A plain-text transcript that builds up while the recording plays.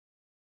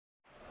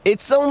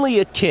It's only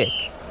a kick,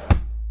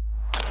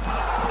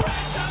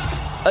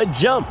 a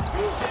jump,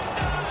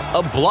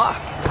 a block.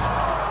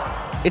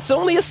 It's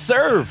only a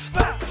serve.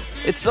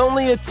 It's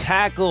only a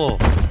tackle,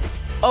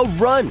 a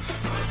run.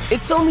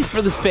 It's only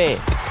for the fans.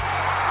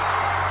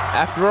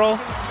 After all,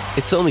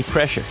 it's only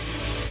pressure.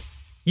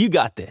 You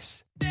got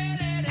this.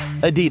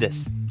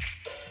 Adidas.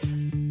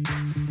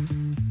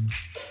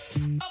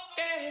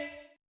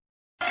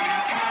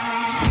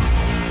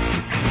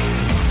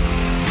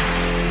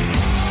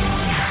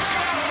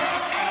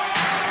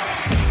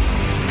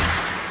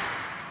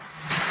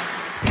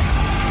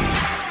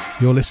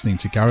 You're listening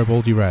to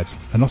Garibaldi Red,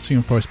 a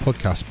Nottingham Forest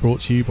podcast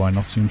brought to you by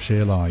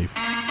Nottinghamshire Live.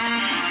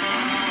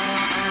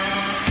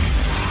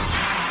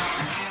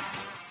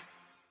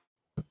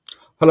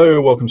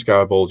 Hello, welcome to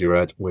Garibaldi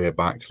Red. We're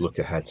back to look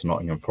ahead to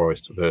Nottingham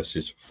Forest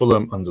versus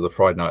Fulham under the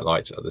Friday night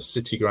lights at the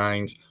City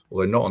Ground,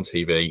 although not on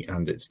TV,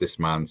 and it's this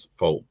man's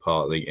fault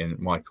partly in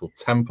Michael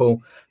Temple.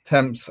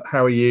 Temps,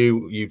 how are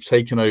you? You've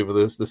taken over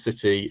the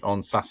City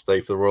on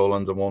Saturday for the Royal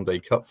London One Day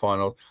Cup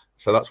final,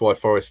 so that's why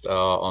Forest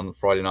are on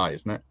Friday night,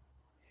 isn't it?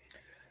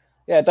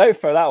 Yeah, don't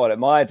throw that one at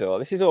my door.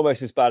 This is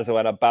almost as bad as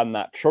when I banned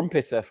that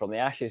trumpeter from the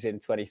Ashes in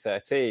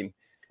 2013.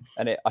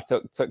 And I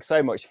took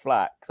so much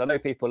flack, because I know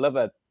people love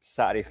a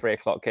Saturday 3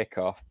 o'clock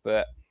kickoff,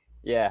 but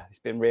yeah, it's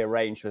been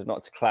rearranged for us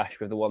not to clash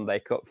with the One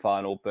Day Cup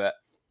final. But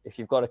if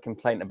you've got a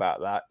complaint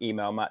about that,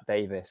 email Matt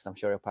Davis. I'm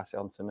sure he'll pass it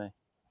on to me.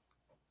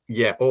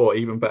 Yeah, or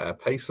even better,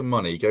 pay some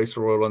money, go to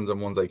Royal London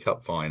One Day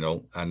Cup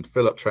final and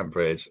fill up Trent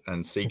Bridge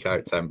and seek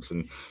out Temps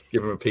and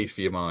give them a piece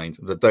for your mind.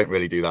 But don't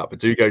really do that, but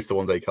do go to the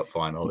One Day Cup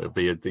final. It'll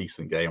be a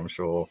decent game, I'm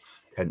sure.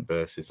 Kent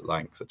versus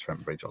Lancs at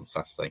Trent Bridge on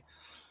Saturday.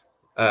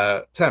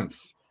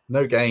 Temps,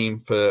 no game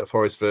for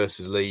Forest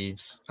versus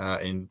Leeds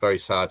in very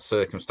sad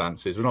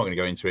circumstances. We're not going to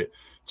go into it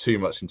too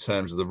much in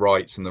terms of the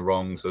rights and the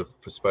wrongs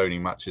of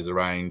postponing matches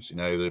around,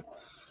 the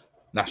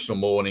national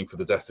mourning for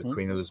the death of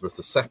Queen Elizabeth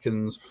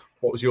II.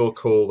 What was your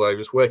call, though?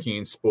 Just working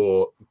in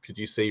sport, could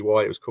you see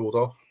why it was called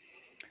off?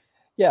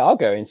 Yeah, I'll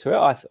go into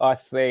it. I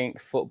think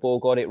football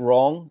got it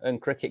wrong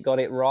and cricket got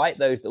it right.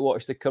 Those that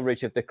watched the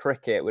coverage of the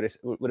cricket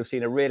would have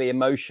seen a really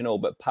emotional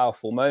but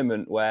powerful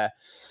moment where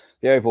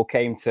the Oval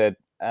came to an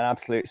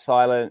absolute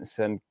silence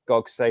and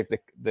God Save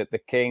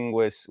the King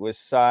was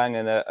sung,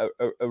 and a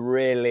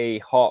really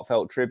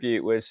heartfelt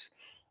tribute was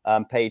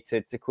paid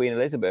to Queen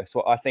Elizabeth.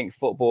 So I think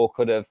football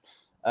could have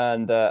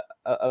earned a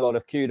lot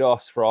of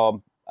kudos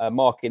from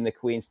marking the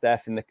Queen's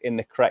death in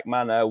the correct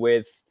manner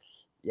with,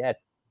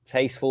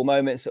 tasteful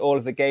moments at all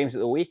of the games at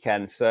the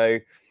weekend. So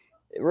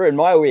it ruined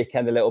my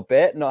weekend a little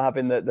bit, not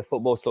having the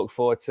football to look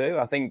forward to.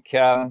 I think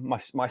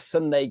my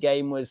Sunday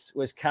game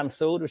was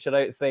cancelled, which I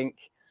don't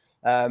think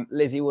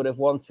Lizzie would have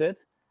wanted.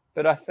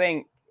 But I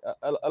think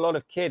a lot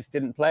of kids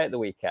didn't play at the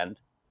weekend,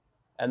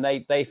 and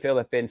they feel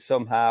they've been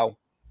somehow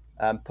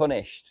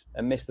punished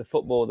and missed the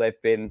football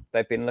they've been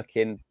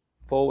looking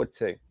forward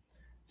to.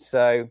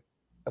 So,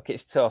 look,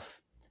 it's tough.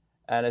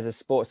 And as a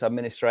sports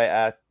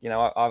administrator,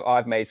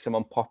 I've made some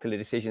unpopular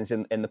decisions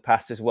in the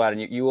past as well. And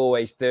you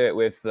always do it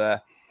with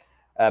the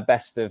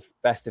best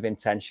of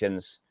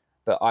intentions.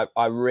 But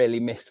I really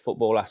missed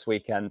football last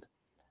weekend.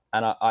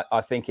 And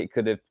I think it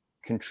could have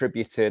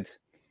contributed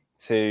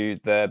to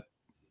the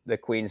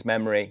Queen's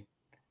memory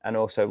and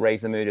also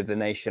raised the mood of the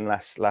nation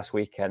last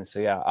weekend. So,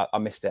 yeah, I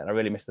missed it. And I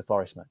really missed the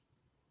Forest, man.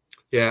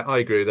 Yeah, I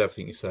agree with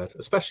everything you said,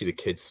 especially the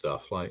kids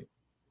stuff. Like,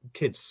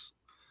 kids...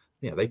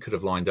 Yeah, they could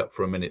have lined up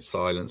for a minute's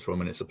silence, for a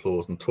minute's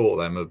applause, and taught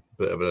them a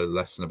bit of a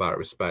lesson about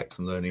respect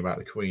and learning about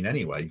the Queen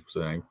anyway.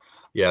 So,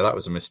 yeah, that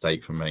was a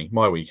mistake for me.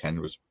 My weekend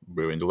was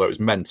ruined, although it was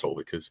mental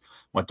because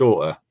my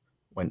daughter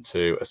went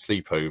to a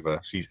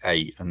sleepover. She's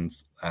 8, and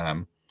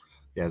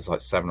there's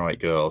like 7 or 8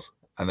 girls,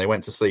 and they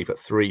went to sleep at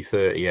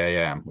 3:30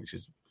 a.m., which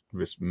is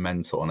just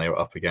mental, and they were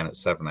up again at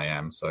 7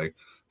 a.m. So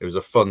it was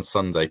a fun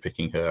Sunday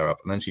picking her up,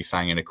 and then she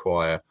sang in a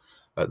choir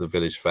at the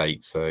Village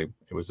Fete. So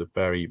it was a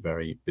very,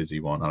 very busy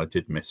one. And I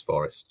did miss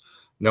Forest.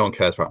 No one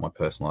cares about my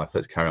personal life.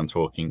 Let's carry on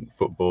talking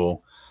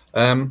football.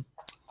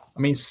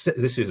 This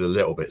is a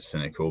little bit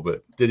cynical,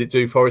 but did it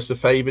do Forest a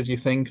favour, do you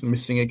think,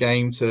 missing a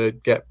game to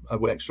get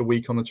an extra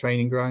week on the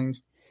training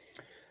ground?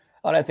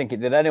 I don't think it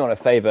did anyone a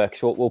favour,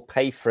 because we'll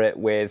pay for it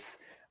with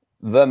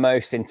the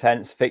most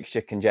intense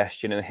fixture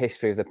congestion in the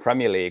history of the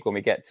Premier League when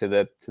we get to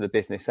the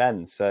business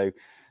end. So,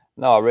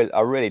 no,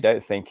 I really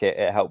don't think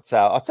it helped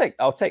out.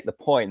 I'll take the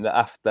point that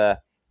after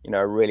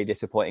a really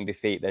disappointing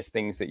defeat, there's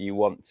things that you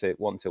want to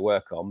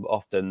work on. But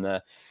often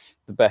the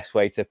best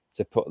way to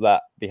put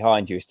that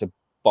behind you is to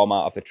bomb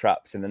out of the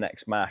traps in the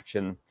next match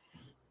and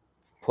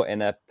put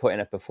in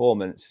a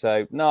performance.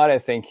 So no, I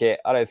don't think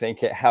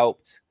it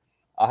helped.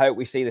 I hope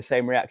we see the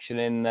same reaction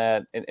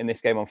in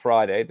this game on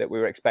Friday that we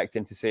were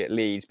expecting to see at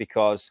Leeds,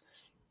 because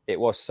it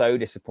was so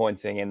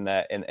disappointing in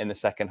the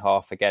second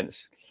half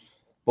against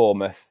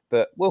Bournemouth.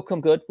 But we'll come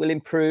good. We'll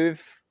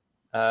improve.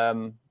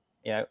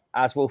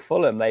 As will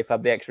Fulham. They've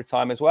had the extra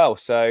time as well.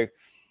 So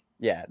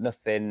yeah,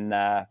 nothing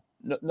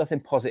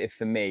positive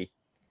for me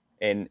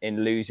in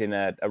losing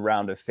a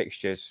round of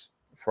fixtures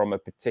from a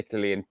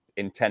particularly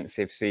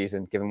intensive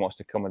season, given what's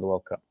to come in the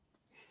World Cup.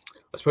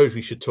 I suppose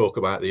we should talk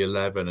about the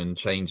 11 and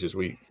changes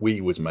we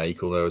would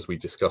make, although as we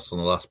discussed on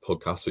the last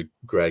podcast with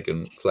Greg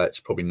and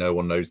Fletch, probably no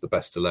one knows the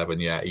best 11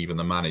 yet, even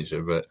the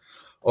manager. But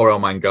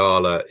Orel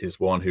Mangala is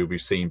one who we've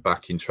seen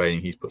back in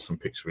training. He's put some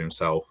pictures of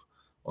himself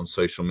on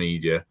social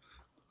media.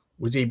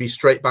 Would he be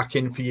straight back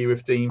in for you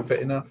if Dean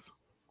fit enough?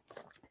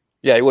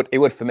 Yeah, he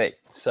would for me.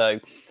 So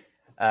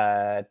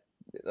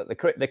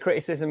the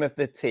criticism of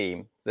the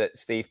team that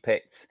Steve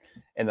picked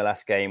in the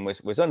last game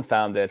was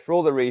unfounded for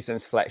all the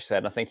reasons Fletch said.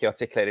 And I think he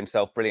articulated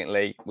himself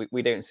brilliantly.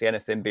 We don't see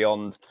anything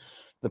beyond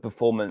the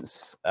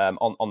performance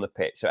on the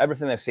pitch. So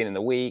everything they've seen in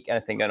the week,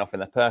 anything going off in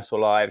their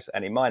personal lives,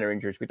 any minor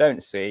injuries, we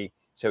don't see.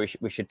 So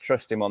we should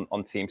trust him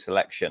on team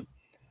selection.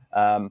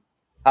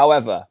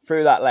 However,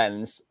 through that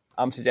lens,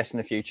 I'm suggesting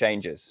a few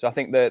changes. So I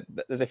think that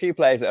there's a few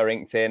players that are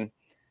inked in.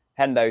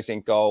 Hendo's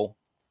in goal.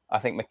 I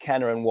think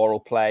McKenna and Worrell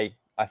play.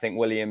 I think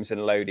Williams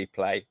and Lodi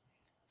play.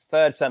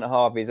 Third centre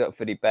half is up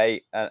for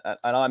debate,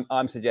 and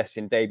I'm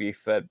suggesting debut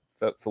for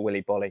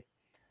Willy Bolly.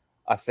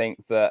 I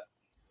think that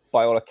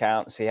by all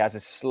accounts he has a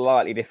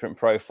slightly different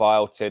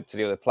profile to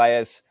the other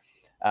players.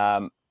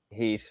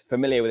 He's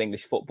familiar with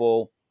English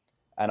football,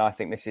 and I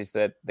think this is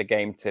the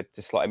game to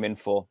slot him in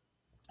for.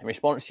 In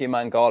response to your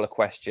Mangala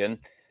question,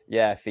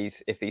 yeah,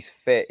 if he's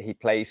fit, he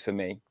plays for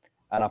me,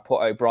 and I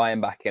put O'Brien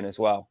back in as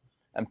well.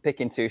 And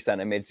picking two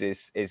centre mids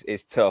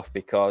is tough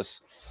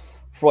because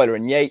Freuler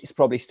and Yates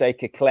probably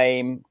stake a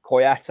claim.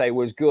 Koyate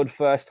was good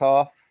first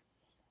half.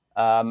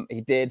 He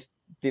did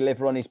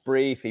deliver on his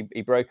brief.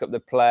 He broke up the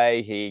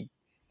play. He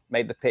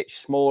made the pitch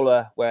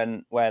smaller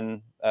when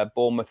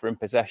Bournemouth were in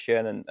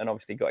possession, and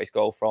obviously got his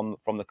goal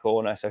from the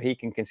corner. So he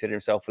can consider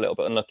himself a little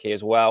bit unlucky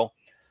as well.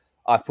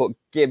 I've put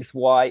Gibbs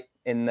White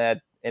in the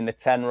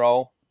 10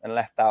 role and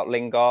left out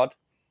Lingard.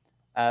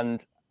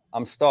 And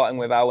I'm starting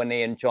with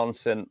Awani and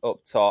Johnson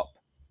up top.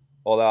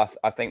 Although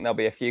I think there'll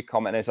be a few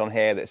commenters on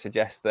here that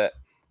suggest that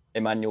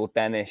Emmanuel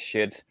Dennis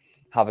should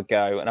have a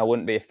go, and I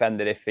wouldn't be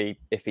offended if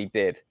he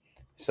did.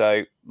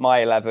 So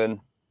my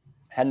 11: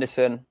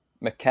 Henderson,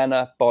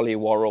 McKenna, Bolly,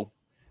 Worrell,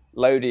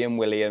 Lodi and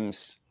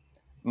Williams,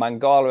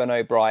 Mangala and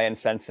O'Brien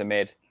centre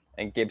mid,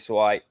 and Gibbs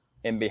White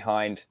in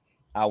behind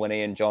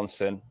Awani and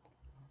Johnson.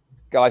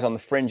 Guys on the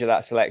fringe of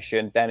that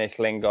selection: Dennis,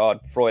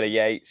 Lingard, Freuler,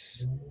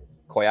 Yates,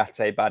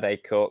 Koyate,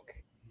 Bade, Cook.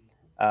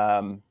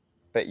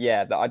 But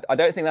yeah, I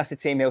don't think that's the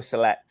team he'll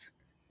select.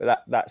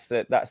 But that's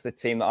the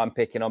team that I'm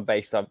picking on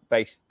based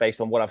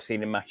on what I've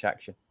seen in match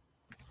action.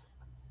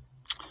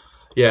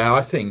 Yeah,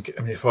 I think,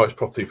 if I was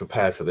properly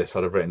prepared for this,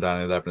 I'd have written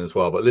down 11 as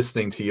well. But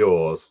listening to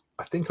yours,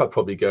 I think I'd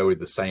probably go with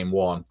the same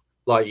one.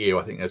 Like you,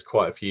 I think there's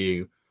quite a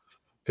few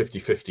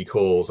 50-50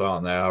 calls,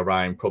 aren't there,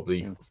 around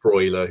probably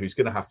Freuler, who's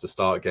going to have to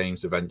start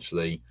games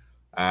eventually.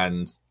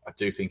 And I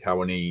do think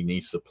Awani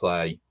needs to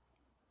play.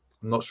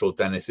 I'm not sure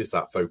Dennis is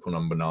that focal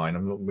number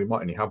 9. We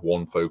might only have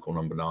one focal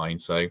number 9.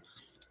 So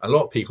a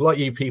lot of people, like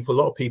you people,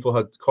 a lot of people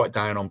are quite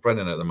down on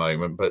Brennan at the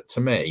moment. But to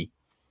me,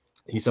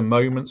 he's a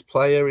moments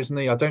player, isn't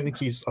he? I don't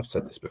think I've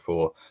said this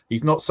before,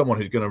 he's not someone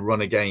who's going to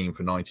run a game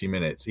for 90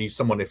 minutes. He's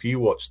someone, if you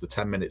watch the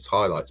 10 minutes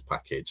highlights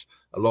package,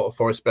 a lot of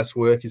Forest's best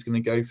work is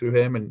going to go through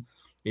him. And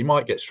he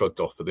might get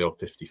shrugged off for the odd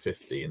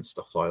 50-50 and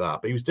stuff like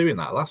that. But he was doing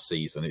that last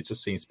season. It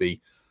just seems to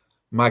be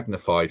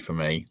magnified for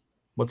me.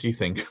 What do you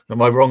think?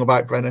 Am I wrong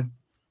about Brennan?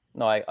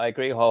 No, I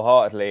agree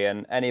wholeheartedly.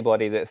 And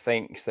anybody that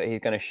thinks that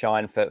he's going to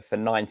shine for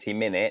 90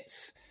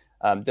 minutes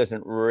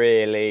doesn't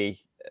really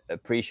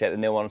appreciate the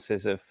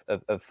nuances of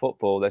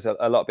football. There's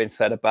a lot been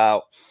said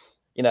about,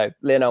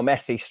 Lionel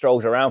Messi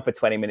strolls around for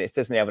 20 minutes,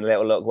 doesn't he, having a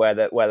little look where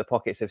the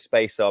pockets of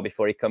space are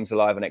before he comes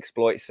alive and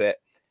exploits it.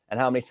 And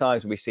how many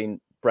times have we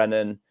seen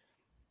Brennan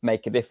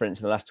make a difference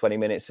in the last 20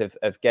 minutes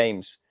of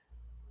games?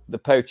 The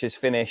poacher's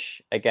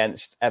finish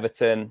against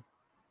Everton,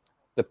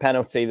 the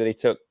penalty that he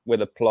took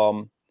with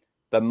aplomb,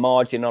 the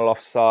marginal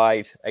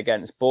offside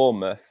against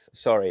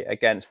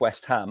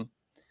West Ham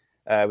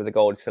with the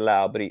goal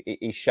disallowed, but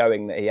he's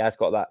showing that he has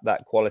got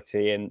that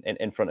quality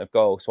in front of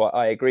goal. So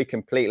I agree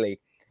completely.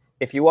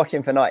 If you watch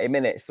him for 90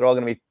 minutes, there are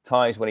going to be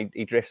times when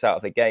he drifts out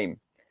of the game,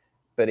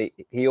 but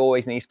he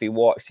always needs to be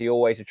watched. He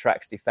always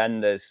attracts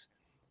defenders,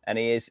 and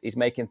he's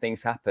making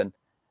things happen.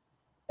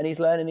 And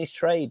he's learning his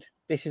trade.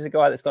 This is a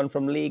guy that's gone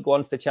from League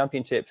One to the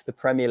Championship to the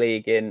Premier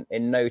League in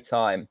no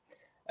time.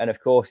 And of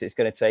course, it's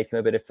going to take him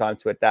a bit of time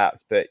to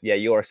adapt. But yeah,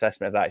 your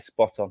assessment of that is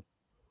spot on.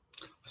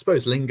 I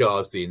suppose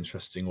Lingard's the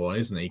interesting one,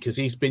 isn't he? Because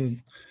he's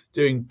been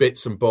doing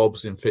bits and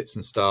bobs in fits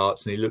and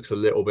starts, and he looks a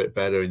little bit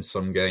better in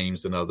some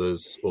games than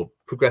others, or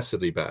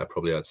progressively better,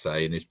 probably I'd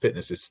say. And his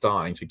fitness is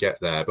starting to get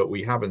there, but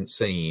we haven't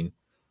seen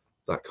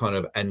that kind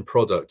of end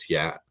product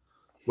yet.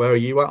 Where are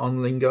you at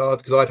on Lingard?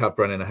 Because I'd have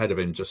Brennan ahead of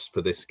him just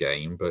for this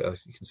game, but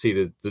you can see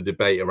the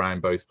debate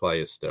around both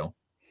players still.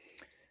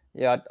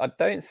 Yeah, I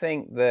don't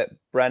think that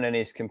Brennan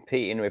is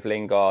competing with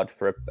Lingard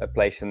for a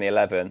place in the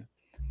 11.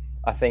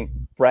 I think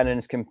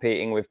Brennan's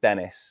competing with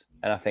Dennis,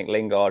 and I think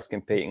Lingard's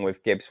competing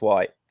with Gibbs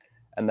White.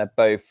 And they're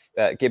both,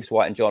 Gibbs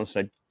White and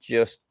Johnson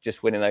are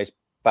just winning those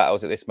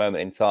battles at this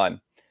moment in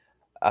time.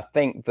 I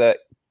think that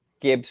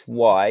Gibbs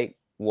White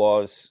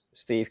was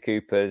Steve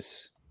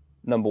Cooper's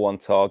number one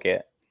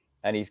target,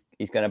 and he's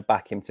going to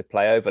back him to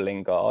play over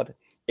Lingard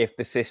if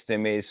the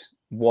system is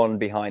 1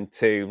 behind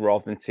 2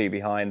 rather than 2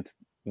 behind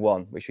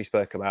 1, which we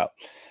spoke about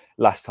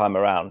last time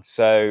around.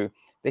 So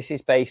this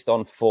is based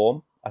on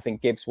form. I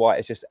think Gibbs White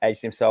has just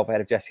edged himself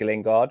ahead of Jesse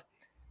Lingard.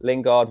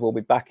 Lingard will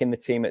be back in the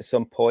team at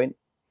some point,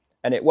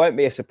 and it won't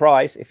be a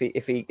surprise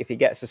if he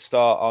gets a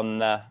start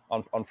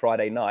on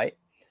Friday night.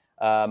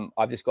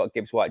 I've just got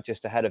Gibbs White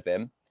just ahead of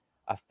him.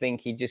 I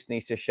think he just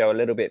needs to show a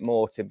little bit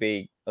more to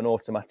be an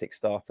automatic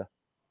starter.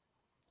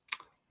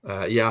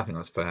 Yeah, I think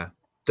that's fair.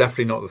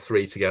 Definitely not the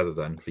 3 together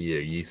then for you.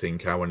 You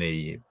think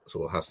Awani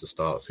sort of has to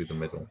start through the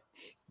middle?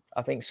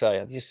 I think so.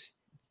 It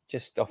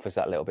just offers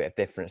that little bit of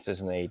difference,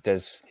 doesn't he? He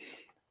does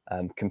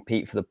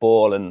compete for the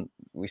ball, and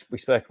we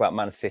spoke about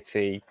Man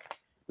City,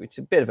 which is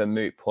a bit of a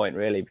moot point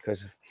really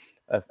because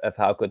of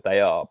how good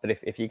they are. But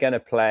if you're going to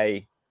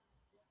play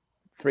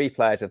 3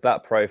 players of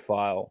that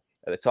profile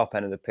at the top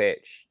end of the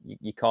pitch,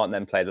 you can't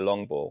then play the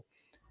long ball.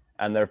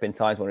 And there have been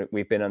times when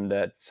we've been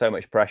under so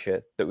much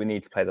pressure that we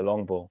need to play the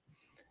long ball.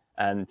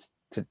 And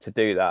to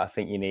do that, I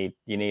think you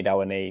need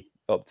Awani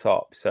up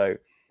top. So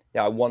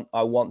yeah, I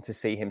want to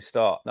see him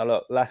start. Now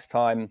look, last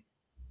time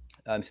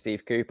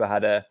Steve Cooper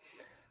had a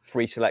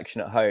free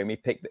selection at home, he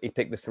picked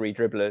the 3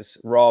 dribblers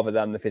rather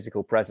than the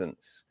physical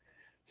presence.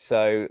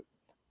 So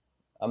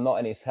I'm not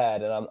in his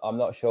head, and I'm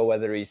not sure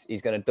whether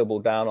he's going to double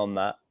down on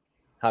that,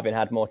 having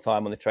had more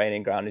time on the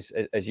training ground,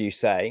 as you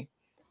say,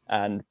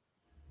 and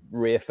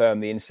reaffirm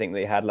the instinct that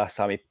he had last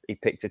time he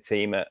picked a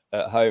team at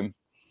home.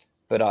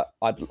 But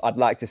I'd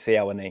like to see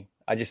Awani.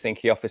 I just think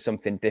he offers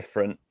something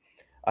different.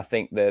 I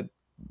think the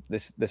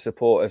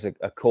supporters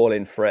are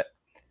calling for it,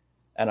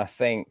 and I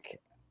think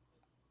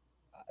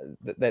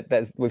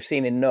that we've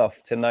seen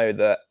enough to know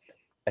that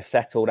a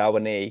settled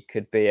Awani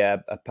could be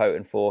a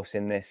potent force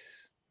in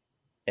this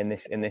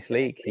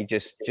league. He's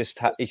just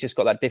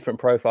got that different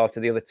profile to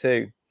the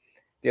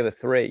other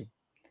 3,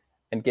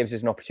 and gives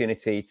us an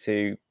opportunity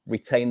to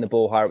retain the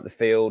ball higher up the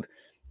field,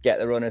 get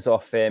the runners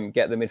off him,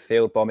 get the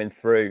midfield bombing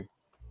through,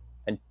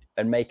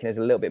 and making us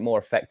a little bit more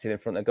effective in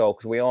front of the goal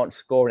because we aren't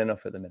scoring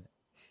enough at the minute.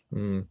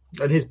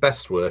 And his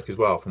best work as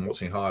well, from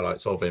watching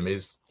highlights of him,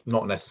 is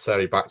not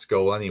necessarily back to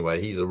goal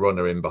anyway. He's a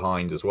runner in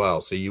behind as well.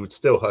 So you would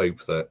still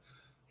hope that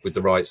with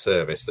the right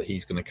service that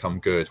he's going to come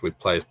good with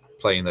players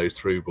playing those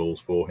through balls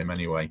for him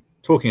anyway.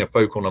 Talking of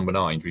focal number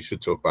 9, we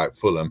should talk about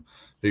Fulham,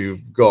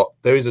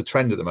 there is a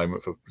trend at the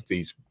moment for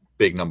these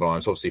big number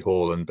 9s, obviously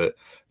Haaland, but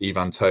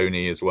Ivan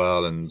Toney as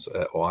well,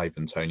 or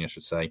Ivan Toney, I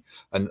should say,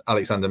 and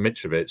Alexander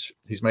Mitrovic,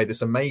 who's made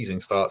this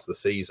amazing start to the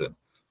season. And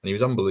he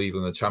was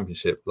unbelievable in the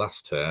Championship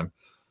last term.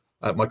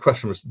 My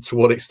question was, to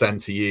what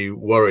extent are you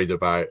worried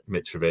about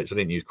Mitrovic? I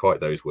didn't use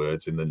quite those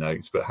words in the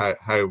notes, but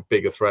how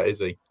big a threat is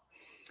he?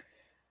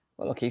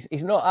 Well, look,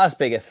 he's not as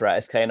big a threat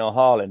as Kane or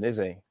Haaland, is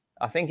he?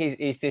 I think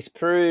he's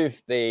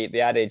disproved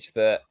the adage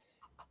that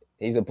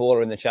he's a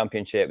baller in the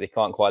Championship, but he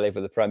can't quite live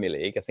with the Premier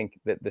League. I think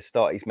that the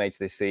start he's made to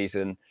this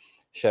season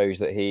shows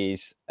that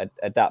he's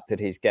adapted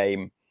his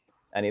game,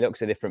 and he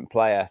looks a different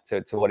player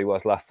to what he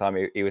was last time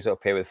he was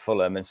up here with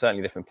Fulham, and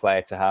certainly a different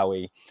player to how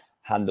he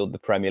handled the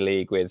Premier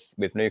League with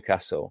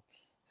Newcastle.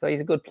 So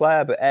he's a good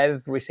player, but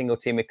every single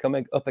team we're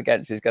coming up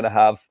against is going to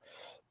have,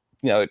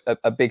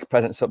 a big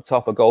presence up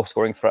top, a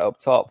goal-scoring threat up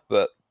top.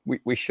 But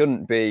we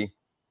shouldn't be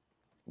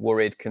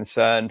worried,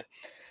 concerned,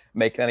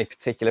 making any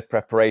particular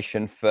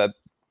preparation for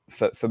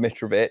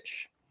Mitrovic,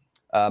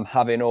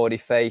 having already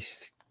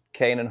faced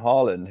Kane and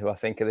Haaland, who I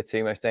think are the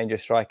 2 most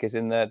dangerous strikers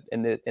in the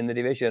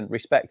division.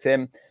 Respect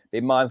him,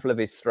 be mindful of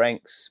his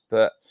strengths,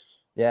 but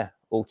yeah,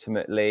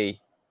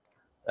 ultimately,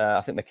 I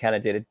think McKenna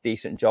did a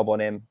decent job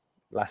on him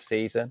last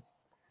season,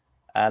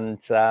 and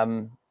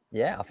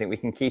I think we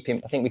can keep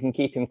him. I think we can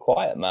keep him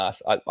quiet,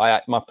 Matt.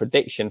 My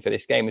prediction for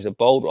this game is a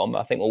bold one, but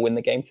I think we'll win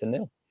the game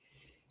 2-0.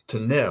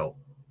 2-0.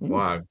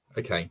 Wow.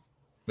 Okay.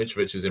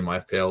 Mitrovic is in my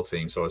FPL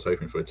team, so I was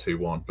hoping for a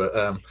 2-1. But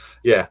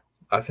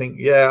I think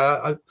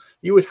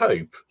you would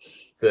hope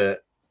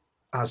that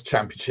as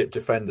Championship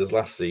defenders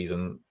last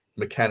season,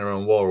 McKenna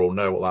and Worrell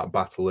know what that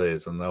battle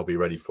is, and they'll be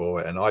ready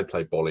for it. And I'd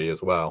play Bolly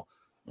as well.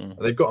 And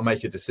they've got to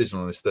make a decision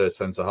on this third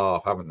centre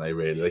half, haven't they?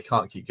 Really, they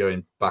can't keep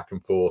going back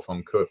and forth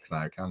on Cook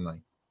now, can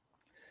they?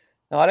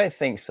 No, I don't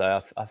think so.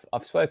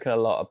 I've spoken a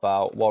lot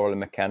about Worrell and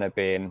McKenna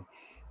being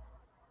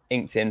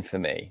inked in for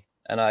me,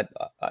 and I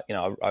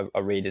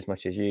read as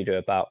much as you do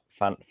about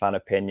fan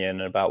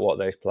opinion and about what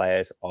those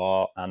players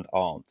are and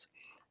aren't.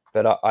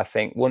 But I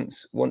think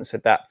once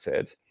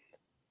adapted,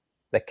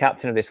 the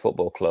captain of this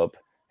football club,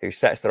 who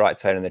sets the right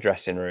tone in the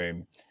dressing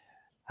room,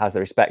 has the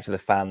respect of the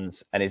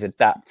fans, and is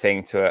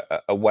adapting to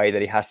a way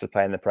that he has to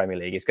play in the Premier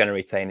League, is going to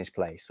retain his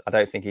place. I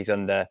don't think he's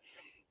under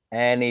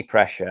any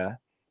pressure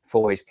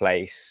for his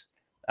place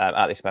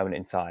at this moment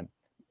in time.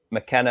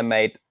 McKenna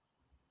made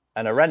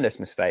an horrendous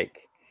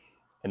mistake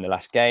in the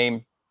last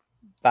game.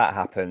 That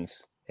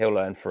happens. He'll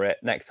learn for it.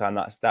 Next time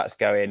that's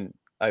going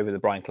over the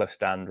Brian Clough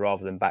stand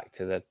rather than back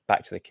to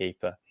the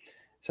keeper.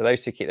 So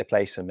those 2 keep the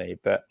place for me.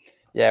 But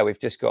yeah, we've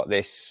just got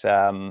this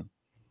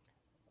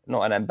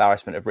not an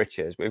embarrassment of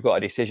riches, but we've got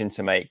a decision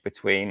to make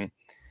between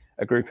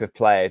a group of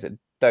players that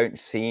don't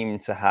seem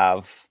to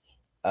have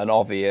an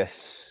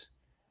obvious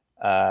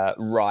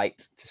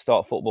right to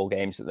start football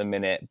games at the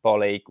minute.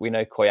 Bolly, we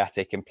know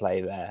Koyate can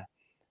play there.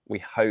 We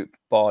hope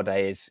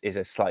Bardet is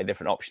a slightly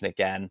different option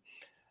again.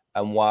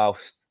 And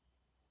whilst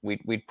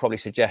we'd probably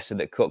suggested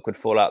that Cook would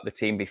fall out the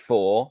team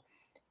before,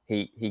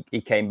 he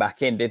came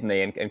back in, didn't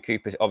he? And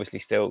Cooper obviously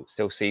still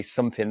sees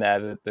something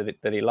there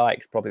that he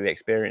likes, probably the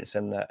experience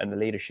and the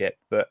leadership.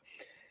 But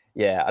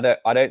yeah,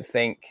 I don't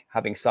think,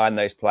 having signed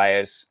those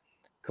players,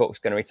 Cook's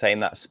going to retain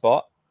that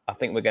spot. I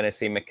think we're going to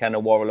see McKenna,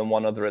 Worrell, and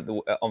one other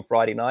on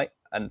Friday night.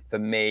 And for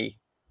me,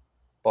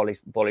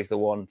 Bolly's the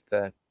one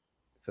for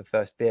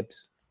first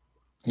dibs.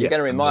 You're going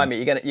to remind me.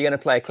 You're going to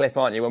play a clip,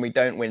 aren't you? When we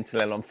don't win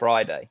 2-0 on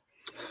Friday,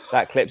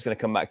 that clip's going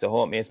to come back to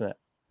haunt me, isn't it?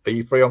 Are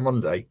you free on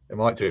Monday? It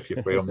might do if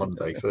you're free on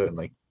Monday,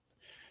 certainly.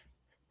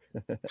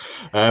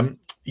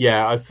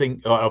 I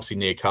think obviously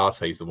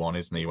Niakate is the one,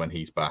 isn't he? When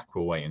he's back,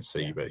 we'll wait and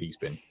see. But he's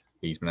been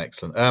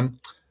excellent.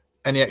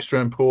 Any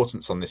extra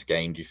importance on this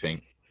game, do you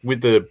think,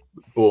 with the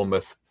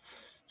Bournemouth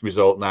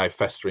result now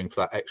festering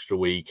for that extra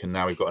week, and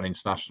now we've got an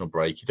international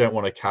break? You don't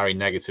want to carry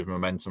negative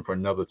momentum for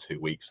another 2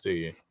 weeks, do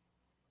you?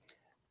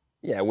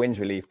 Yeah, wins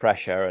relieve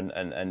pressure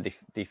and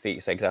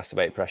defeats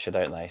exacerbate pressure,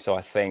 don't they? So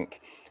I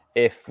think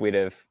if we'd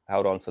have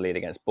held on to the lead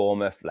against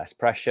Bournemouth, less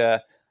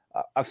pressure.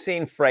 I've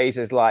seen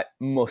phrases like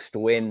must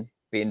win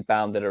being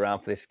bounded around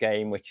for this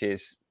game, which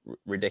is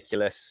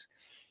ridiculous.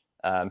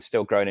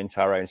 Still growing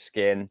into our own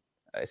skin.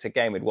 It's a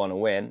game we'd want to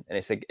win, and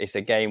it's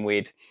a game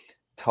we'd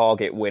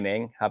target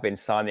winning, having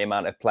signed the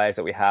amount of players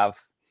that we have,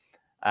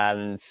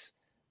 and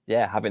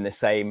having the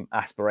same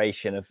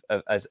aspiration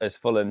as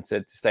Fulham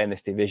to stay in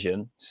this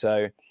division.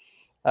 So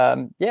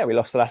we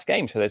lost the last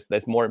game, so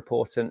there's more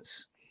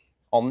importance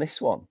on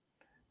this one.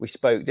 We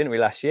spoke, didn't we,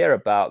 last year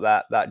about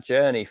that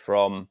journey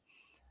from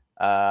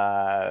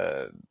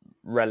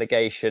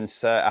relegation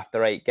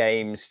after 8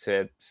 games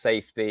to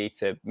safety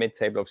to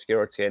mid-table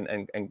obscurity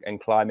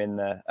and climbing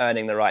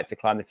earning the right to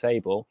climb the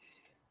table,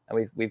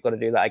 and we've got to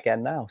do that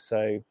again now.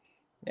 So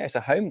it's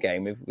a home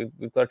game.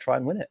 We've got to try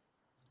and win it.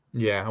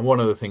 Yeah, and one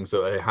of the things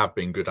that they have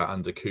been good at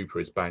under Cooper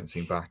is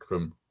bouncing back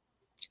from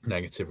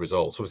negative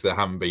results. Obviously, there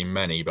haven't been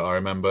many, but I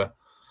remember,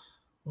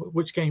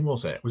 which game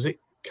was it? Was it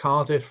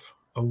Cardiff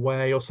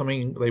away or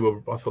something?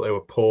 I thought they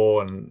were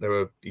poor, and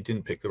he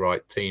didn't pick the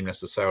right team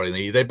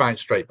necessarily. They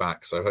bounced straight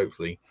back, so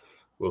hopefully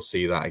we'll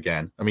see that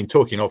again. I mean,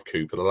 talking of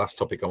Cooper, the last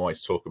topic I wanted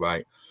to talk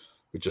about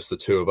with just the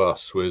two of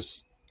us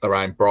was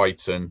around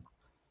Brighton.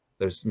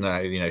 There's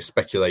now,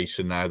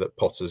 speculation now that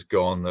Potter's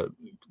gone, that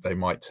they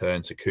might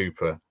turn to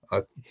Cooper.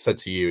 I said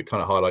to you, it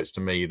kind of highlights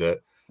to me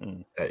that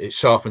it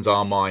sharpens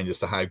our mind as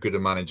to how good a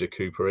manager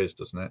Cooper is,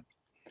 doesn't it?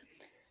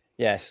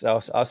 Yes, I'll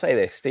say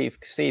this.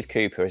 Steve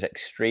Cooper is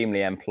extremely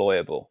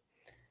employable,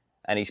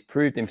 and he's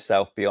proved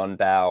himself beyond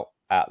doubt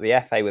at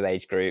the FA with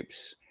age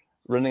groups,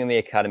 running the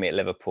academy at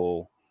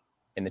Liverpool,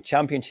 in the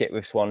Championship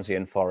with Swansea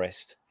and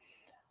Forest,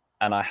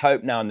 and I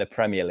hope now in the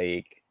Premier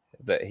League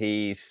that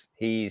he's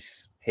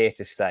here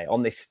to stay,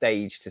 on this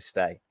stage to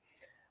stay.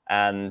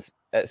 And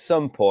at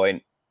some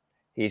point,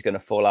 he's going to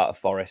fall out of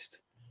Forest,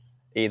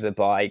 either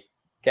by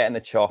getting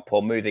the chop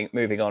or moving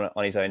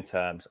on his own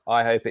terms.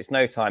 I hope it's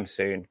no time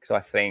soon, because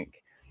I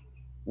think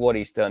what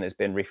he's done has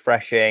been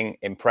refreshing,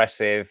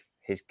 impressive.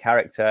 His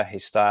character,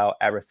 his style,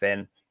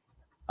 everything,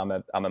 I'm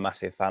a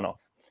massive fan of.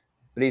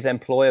 But he's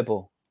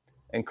employable.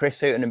 And Chris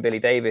Hughton and Billy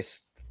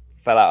Davis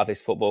fell out of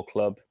his football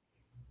club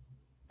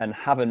and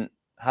haven't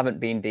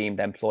been deemed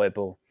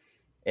employable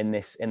in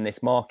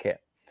this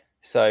market.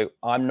 So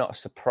I'm not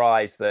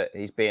surprised that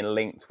he's being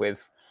linked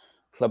with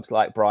clubs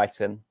like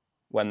Brighton,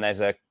 when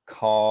there's a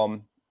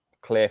calm,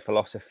 clear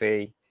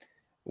philosophy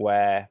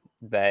where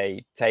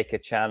they take a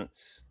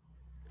chance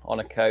on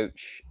a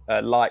coach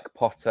like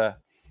Potter,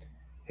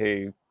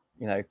 who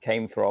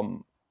came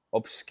from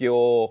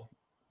obscure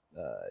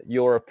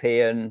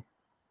European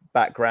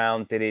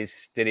background, did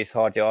his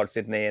hard yards,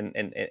 didn't he,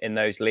 in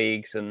those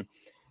leagues, and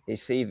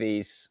his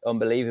CV's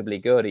unbelievably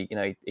good.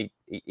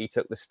 He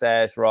took the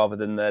stairs rather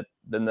than the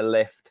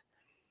lift,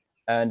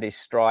 earned his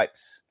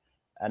stripes,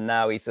 and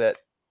now he's at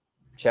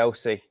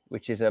Chelsea,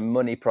 which is a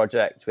money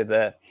project with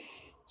a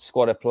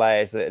squad of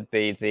players that would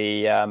be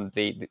the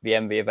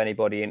envy of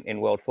anybody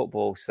in world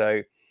football.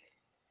 So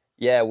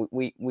yeah,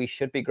 we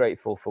should be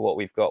grateful for what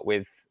we've got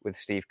with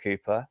Steve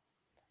Cooper,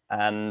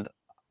 and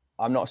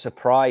I'm not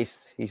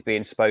surprised he's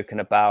being spoken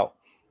about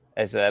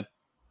as a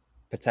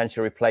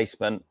potential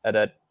replacement at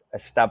an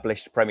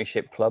established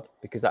Premiership club,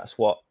 because that's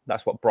what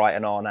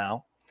Brighton are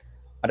now.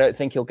 I don't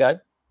think he'll go.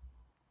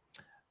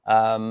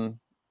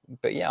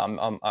 But yeah,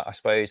 I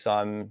suppose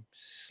I'm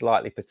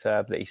slightly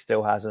perturbed that he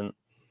still hasn't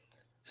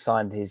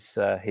signed his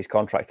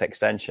contract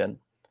extension,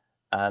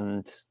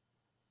 and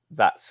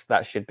that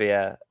should be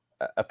a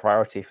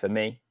priority for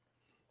me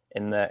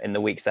in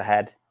the weeks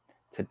ahead,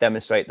 to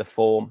demonstrate the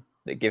form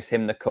that gives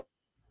him the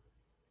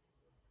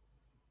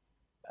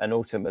and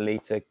ultimately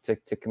to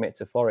commit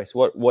to Forest.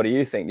 What do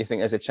you think? Do you think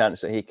there's a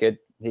chance that he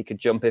could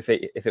jump if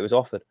it was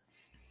offered?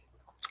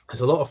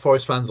 there's a lot of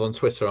Forest fans on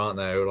Twitter, aren't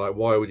there? Who are like,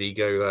 why would he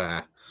go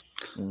there?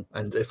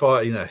 And if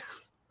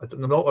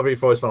not every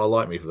Forest fan will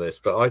like me for this,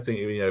 but I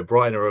think,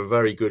 Brighton are a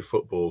very good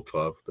football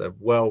club. They're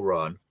well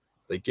run.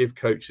 They give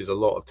coaches a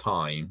lot of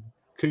time.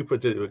 Cooper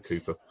did it with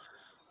Cooper.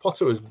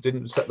 Potter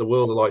didn't set the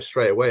world alight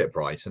straight away at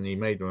Brighton. He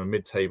made them a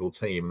mid-table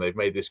team, and they've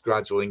made this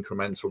gradual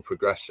incremental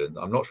progression.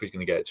 I'm not sure he's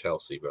going to get at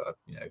Chelsea, but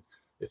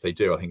if they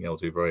do, I think they'll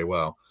do very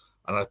well.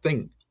 And I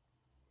think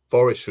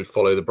Forest should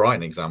follow the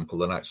Brighton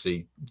example and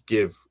actually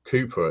give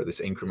Cooper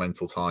this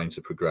incremental time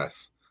to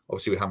progress.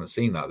 Obviously, we haven't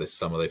seen that this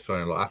summer. They've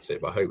thrown a lot at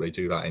it, but I hope they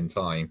do that in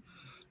time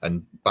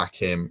and back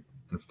him,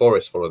 and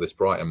Forest follow this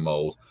Brighton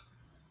mould.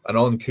 And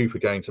on Cooper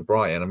going to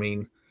Brighton, I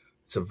mean,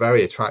 it's a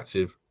very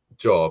attractive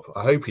job.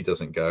 I hope he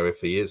doesn't go if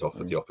he is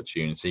offered the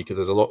opportunity, because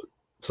there's a lot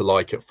to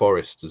like at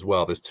Forest as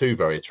well. There's two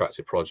very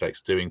attractive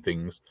projects doing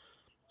things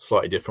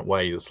slightly different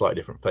ways, slightly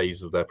different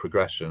phases of their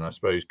progression. I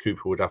suppose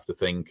Cooper would have to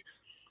think,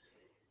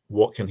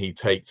 what can he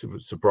take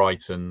to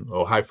Brighton,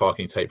 or how far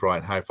can he take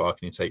Brighton? How far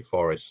can he take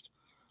Forest?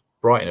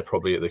 Brighton are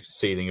probably at the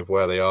ceiling of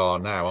where they are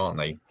now, aren't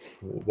they?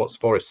 What's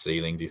Forest's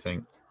ceiling, do you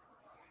think?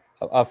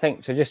 I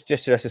think, so just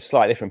a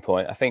slightly different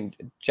point, I think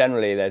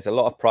generally there's a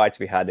lot of pride to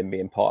be had in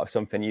being part of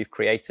something you've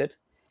created.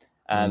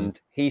 And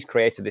he's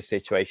created this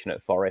situation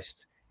at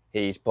Forest.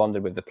 He's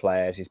bonded with the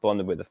players. He's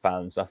bonded with the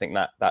fans. I think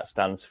that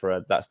stands for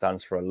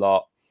a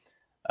lot.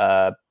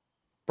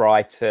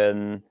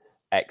 Brighton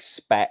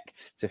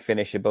expect to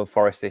finish above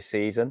Forest this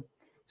season.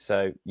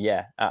 So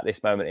yeah, at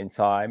this moment in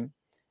time,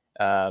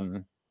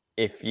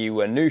 if you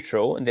were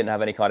neutral and didn't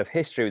have any kind of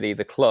history with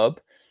either club,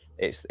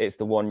 it's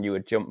the one you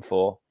would jump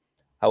for.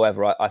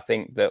 However, I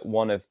think that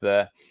one of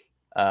the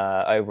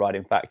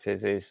overriding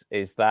factors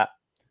is that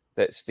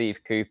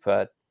Steve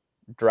Cooper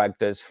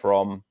dragged us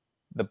from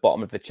the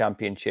bottom of the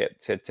Championship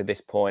to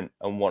this point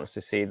and wants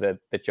to see the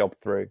job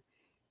through.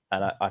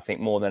 And I think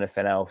more than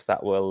anything else,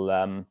 that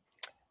will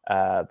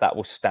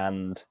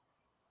stand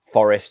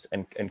Forest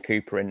and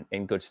Cooper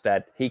in good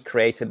stead. He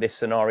created this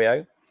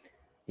scenario.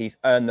 He's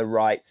earned the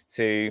right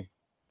to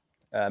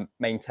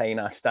maintain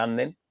our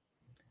standing.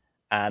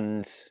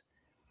 And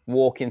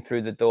walking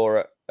through the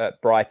door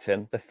at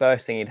Brighton, the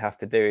first thing he'd have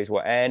to do is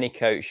what any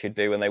coach should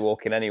do when they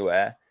walk in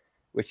anywhere,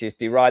 which is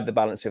deride the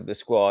balance of the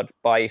squad,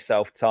 buy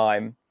yourself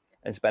time,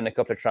 and spend a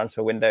couple of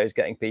transfer windows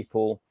getting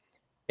people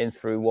in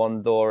through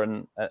one door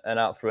and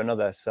out through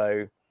another.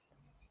 So,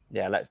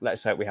 yeah,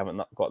 let's hope we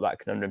haven't got that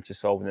conundrum to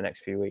solve in the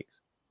next few weeks.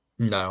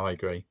 No, I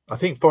agree. I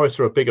think Forest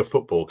are a bigger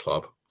football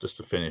club, just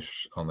to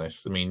finish on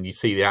this. I mean, you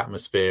see the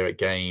atmosphere at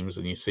games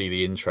and you see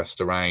the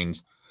interest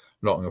around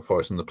Nottingham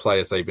Forest and the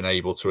players they've been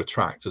able to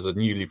attract as a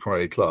newly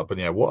promoted club.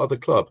 And, what other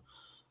club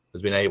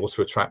has been able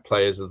to attract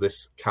players of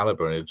this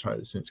calibre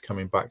since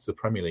coming back to the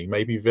Premier League?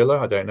 Maybe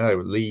Villa, I don't know.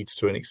 Leeds,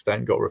 to an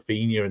extent, got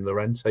Rafinha and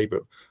Llorente,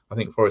 but I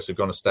think Forest have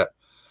gone a step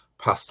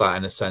past that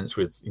in a sense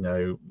with,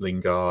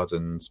 Lingard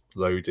and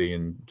Lodi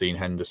and Dean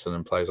Henderson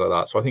and players like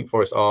that. So I think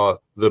Forest are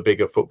the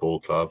bigger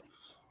football club.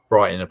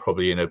 Brighton are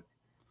probably in a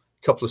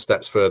couple of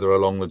steps further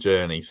along the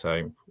journey.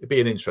 So it'd be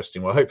an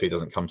interesting one. Hopefully it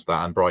doesn't come to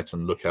that and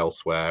Brighton look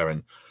elsewhere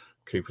and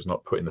Cooper's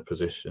not put in the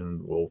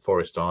position, or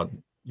Forest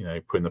aren't,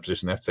 put in the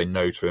position they have to say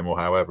no to him, or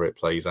however it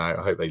plays out.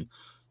 I hope they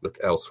look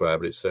elsewhere,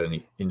 but it's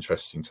certainly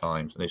interesting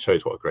times and it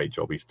shows what a great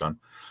job he's done.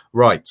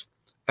 Right.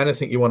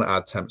 Anything you want to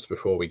add, Temps,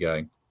 before we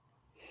go?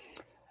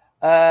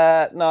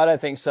 No, I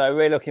don't think so.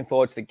 Really looking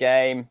forward to the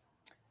game.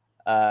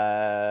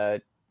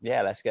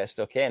 Let's get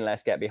stuck in.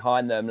 Let's get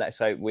behind them. Let's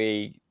hope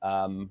we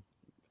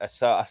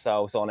assert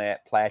ourselves on it,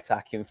 play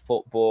attacking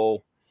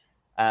football.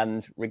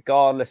 And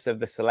regardless of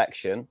the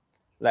selection,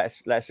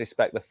 let's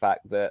respect the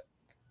fact that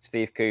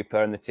Steve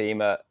Cooper and the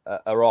team are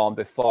armed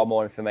with far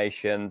more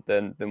information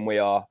than we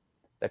are.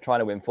 They're trying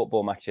to win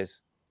football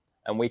matches,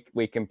 and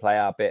we can play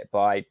our bit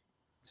by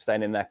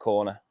staying in their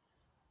corner.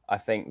 I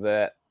think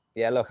that,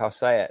 I'll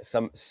say it.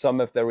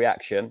 Some of the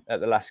reaction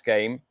at the last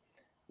game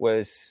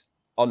was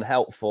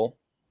unhelpful,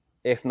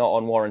 if not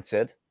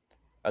unwarranted.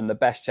 And the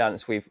best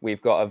chance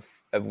we've got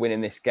of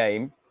winning this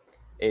game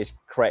is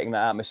creating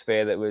that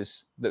atmosphere that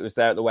was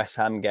there at the West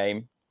Ham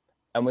game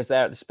and was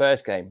there at the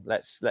Spurs game.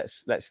 Let's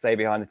stay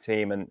behind the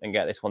team and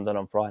get this one done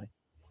on Friday.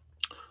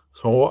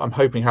 So what I'm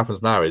hoping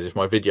happens now is, if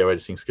my video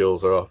editing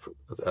skills are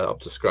up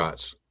to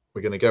scratch,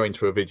 we're going to go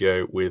into a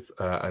video with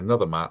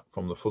another Matt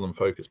from the Fulham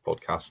Focus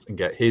podcast and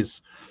get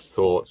his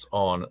thoughts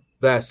on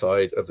their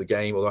side of the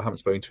game, although I haven't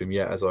spoken to him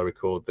yet as I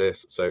record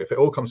this. So if it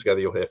all comes together,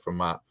 you'll hear from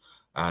Matt,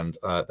 and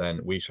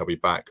then we shall be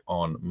back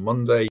on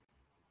Monday.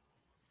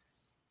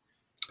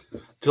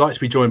 Delighted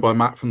to be joined by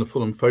Matt from the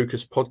Fulham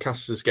Focus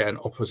podcast to get an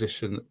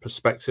opposition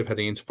perspective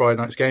heading into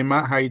Friday night's game.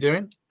 Matt, how are you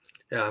doing?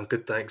 Yeah, I'm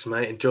good, thanks,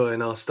 mate.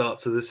 Enjoying our start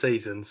to the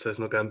season, so it's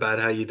not going bad.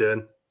 How are you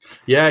doing?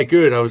 Yeah,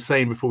 good. I was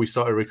saying before we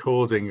started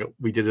recording,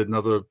 we did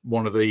another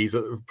one of these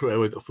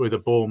with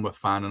a Bournemouth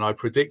fan, and I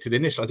predicted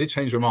initially, I did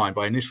change my mind,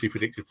 but I initially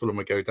predicted Fulham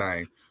would go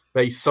down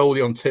based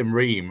solely on Tim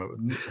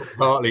Ream,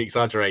 partly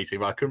exaggerating,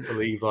 but I couldn't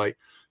believe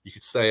you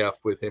could stay up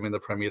with him in the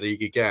Premier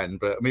League again.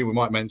 But I mean, we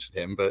might mention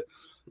him, but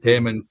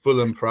him and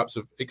Fulham perhaps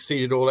have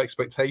exceeded all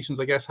expectations,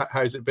 I guess.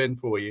 How's it been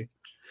for you?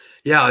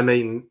 Yeah, I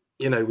mean,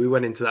 we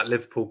went into that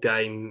Liverpool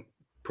game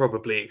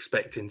probably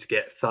expecting to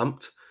get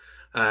thumped.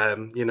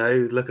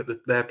 Look at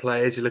their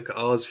players, you look at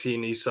ours, few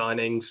new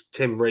signings,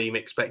 Tim Ream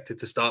expected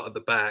to start at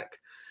the back.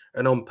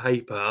 And on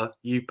paper,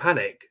 you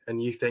panic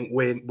and you think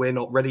we're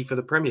not ready for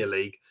the Premier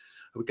League.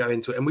 We go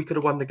into it and we could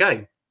have won the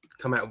game,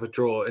 come out of a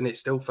draw, and it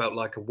still felt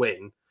like a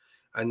win.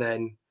 And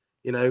then,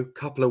 a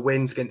couple of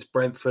wins against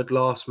Brentford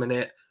last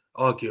minute.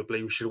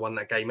 Arguably, we should have won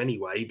that game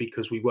anyway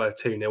because we were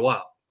 2-0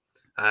 up.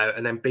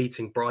 And then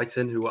beating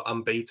Brighton, who were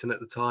unbeaten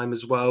at the time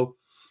as well.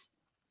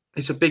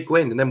 It's a big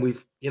win. And then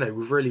we've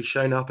really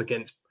shown up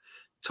against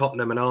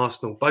Tottenham and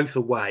Arsenal, both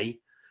away,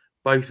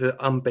 both are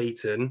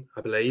unbeaten,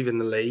 I believe, in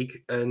the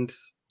league. And,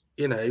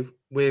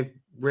 we're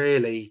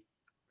really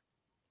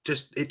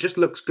it just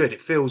looks good.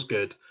 It feels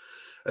good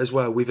as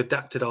well. We've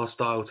adapted our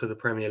style to the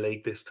Premier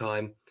League this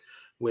time.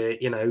 We're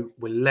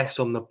less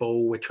on the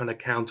ball. We're trying to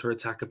counter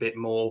attack a bit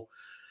more.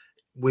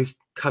 We've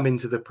come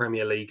into the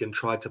Premier League and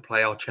tried to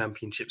play our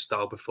Championship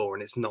style before,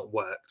 and it's not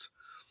worked.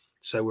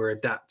 So we're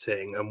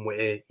adapting and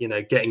we're,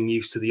 getting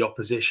used to the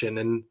opposition.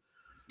 And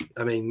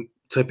I mean,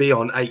 to be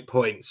on 8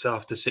 points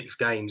after 6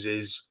 games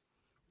is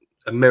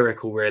a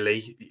miracle,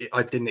 really.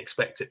 I didn't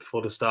expect it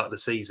before the start of the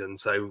season.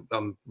 So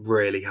I'm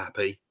really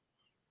happy.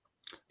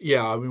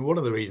 Yeah, I mean, one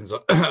of the reasons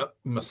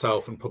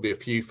myself and probably a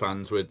few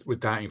fans were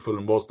doubting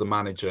Fulham was the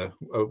manager,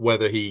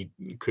 whether he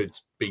could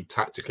be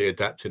tactically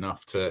adept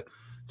enough to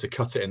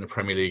cut it in the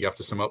Premier League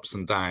after some ups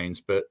and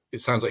downs. But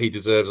it sounds like he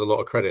deserves a lot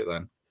of credit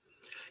then.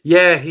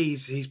 Yeah,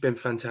 he's been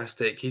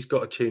fantastic. He's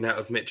got a tune out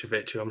of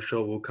Mitrovic, who I'm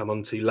sure we'll come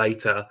on to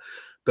later.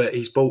 But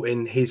he's brought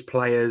in his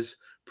players.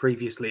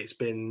 Previously, it's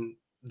been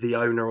the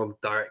owner or the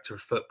director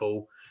of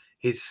football,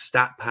 his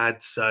stat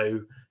pad.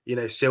 So,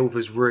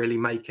 Silva's really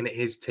making it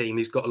his team.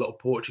 He's got a lot of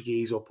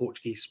Portuguese or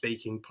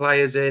Portuguese-speaking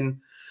players in.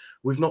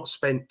 We've not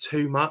spent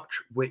too much,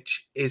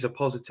 which is a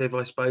positive,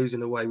 I suppose.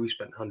 In a way, we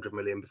spent 100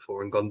 million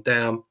before and gone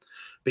down.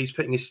 But he's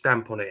putting his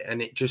stamp on it,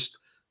 and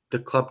the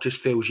club just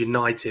feels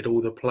united.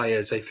 All the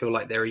players, they feel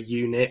like they're a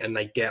unit and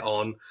they get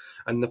on.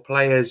 And the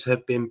players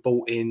have been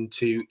brought in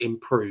to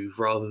improve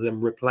rather than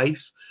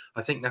replace.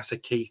 I think that's a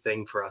key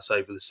thing for us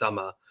over the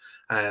summer.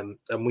 And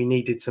we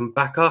needed some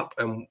backup,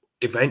 and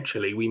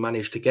eventually we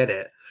managed to get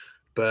it.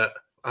 But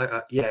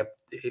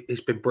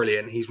it's been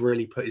brilliant. He's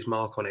really put his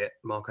mark on it,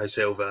 Marco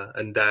Silva,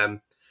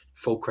 and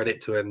full credit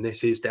to him.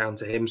 This is down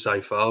to him so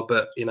far,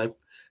 but,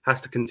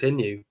 has to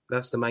continue.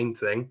 That's the main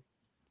thing.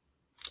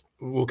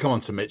 We'll come on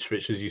to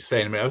Mitrovic, as you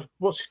say in a minute.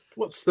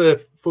 What's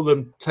the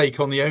Fulham take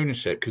on the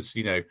ownership? Because,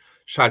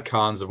 Shad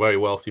Khan's a very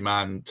wealthy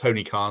man.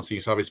 Tony Khan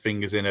seems to have his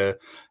fingers in an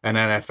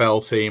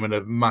NFL team and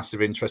a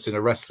massive interest in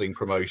a wrestling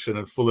promotion.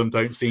 And Fulham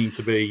don't seem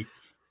to be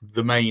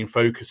the main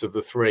focus of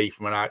the three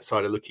from an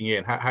outsider looking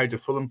in. How do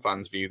Fulham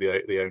fans view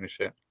the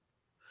ownership?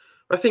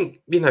 I think,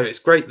 it's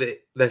great that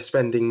they're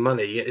spending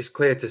money. It's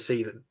clear to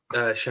see that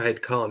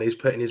Shahid Khan is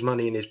putting his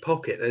money in his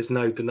pocket. There's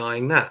no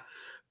denying that.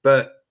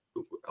 But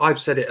I've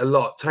said it a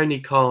lot. Tony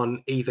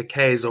Khan either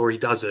cares or he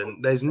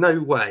doesn't. There's no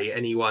way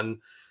anyone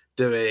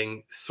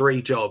doing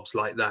 3 jobs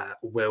like that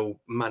will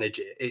manage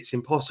it. It's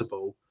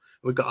impossible.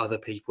 We've got other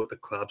people at the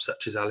club,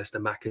 such as Alistair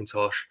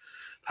McIntosh.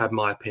 I've had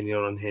my opinion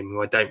on him,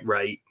 who I don't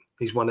rate.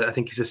 I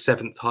think he's the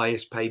 7th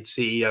highest paid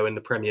CEO in the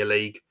Premier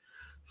League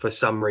for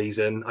some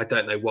reason. I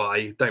don't know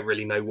why. Don't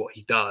really know what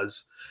he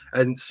does.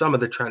 And some of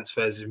the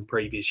transfers in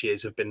previous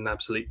years have been an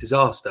absolute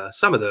disaster.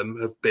 Some of them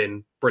have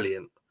been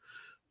brilliant,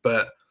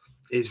 but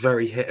it's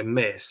very hit and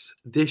miss.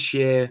 This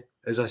year,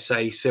 as I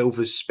say,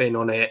 Silva's spin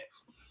on it,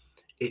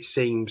 it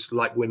seems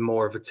like we're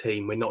more of a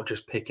team. We're not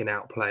just picking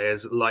out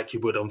players like you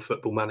would on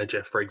Football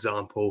Manager, for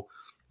example.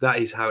 That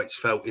is how it's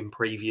felt in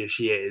previous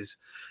years.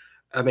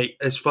 I mean,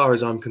 as far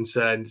as I'm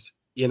concerned,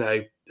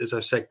 as I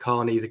said,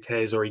 Khan either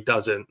cares or he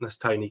doesn't. That's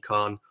Tony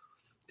Khan.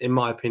 In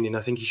my opinion, I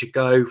think he should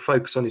go,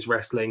 focus on his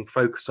wrestling,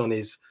 focus on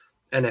his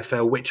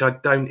NFL, which I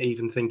don't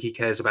even think he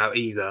cares about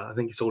either. I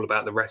think it's all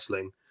about the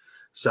wrestling.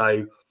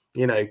 So,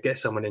 get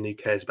someone in who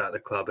cares about the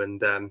club,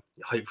 and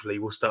hopefully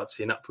we'll start to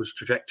see an upwards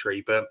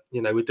trajectory. But,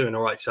 we're doing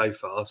all right so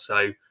far, so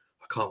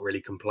I can't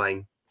really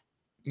complain.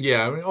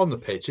 Yeah, I mean, on the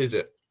pitch, is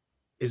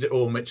it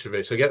all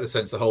Mitrovic? I get the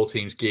sense the whole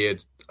team's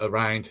geared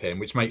around him,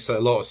 which makes a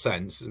lot of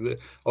sense.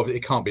 Obviously,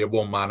 it can't be a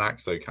one-man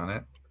act, though, can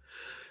it?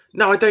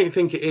 No, I don't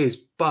think it is,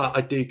 but I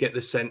do get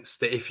the sense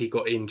that if he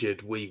got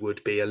injured, we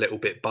would be a little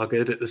bit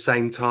buggered at the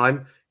same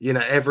time.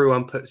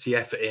 Everyone puts the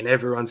effort in,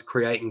 everyone's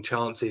creating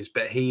chances,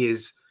 but he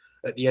is,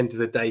 at the end of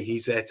the day,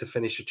 he's there to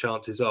finish the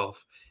chances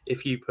off.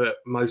 If you put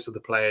most of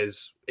the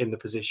players in the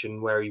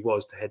position where he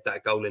was to head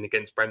that goal in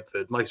against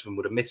Brentford, most of them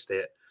would have missed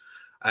it.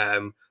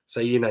 So,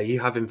 you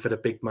have him for the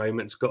big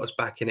moments, got us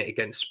back in it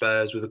against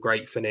Spurs with a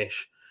great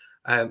finish.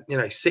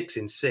 6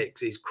 in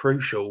 6 is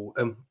crucial.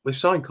 We've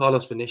signed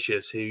Carlos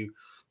Vinicius, who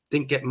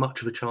didn't get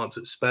much of a chance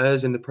at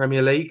Spurs in the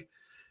Premier League,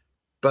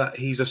 but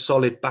he's a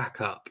solid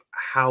backup.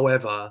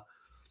 However,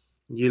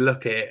 you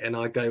look at it and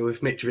I go,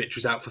 if Mitrovic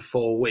was out for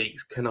 4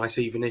 weeks, can I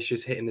see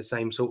Vinicius hitting the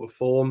same sort of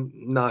form?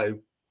 No,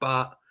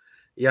 but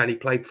he only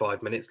played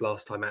 5 minutes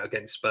last time out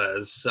against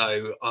Spurs,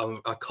 so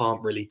I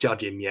can't really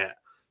judge him yet.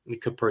 He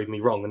could prove me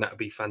wrong, and that would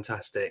be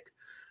fantastic.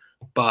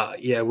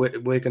 But yeah, we're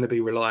going to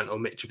be reliant on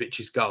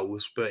Mitrovic's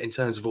goals. But in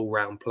terms of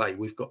all-round play,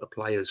 we've got the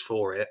players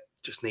for it.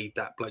 Just need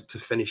that bloke to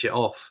finish it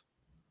off.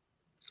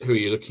 Who are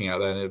you looking at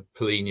then?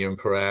 Polina and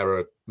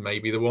Pereira,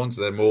 maybe the ones.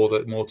 Are there more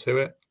to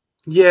it?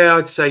 Yeah,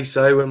 I'd say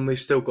so. And we've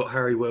still got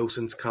Harry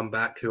Wilson to come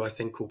back, who I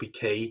think will be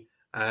key.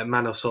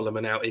 Manos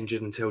Solomon out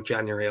injured until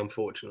January,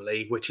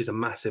 unfortunately, which is a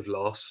massive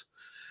loss.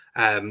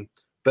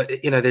 But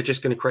they're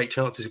just going to create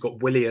chances. We've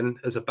got Willian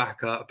as a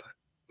backup.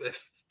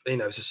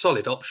 It's a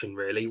solid option,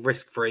 really.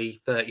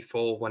 Risk-free,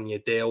 34, one-year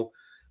deal.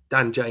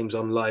 Dan James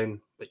on loan,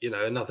 but,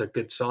 another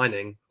good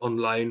signing on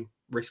loan,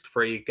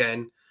 risk-free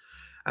again.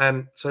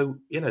 So,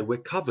 we're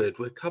covered.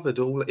 We're covered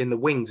all in the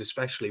wings,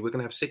 especially. We're going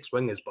to have 6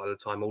 wingers by the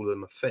time all of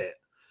them are fit,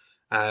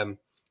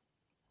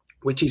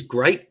 which is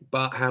great.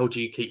 But how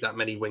do you keep that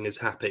many wingers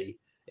happy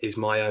is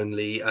my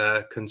only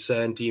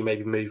concern. Do you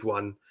maybe move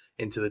one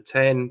into the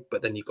 10,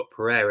 but then you've got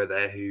Pereira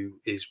there who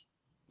is,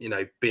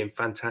 being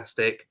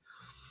fantastic.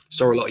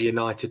 Saw a lot of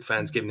United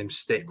fans giving him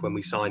stick when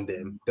we signed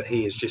him, but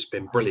he has just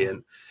been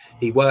brilliant.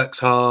 He works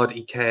hard,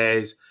 he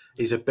cares,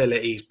 his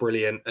ability is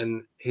brilliant,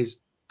 and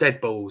his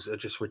dead balls are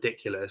just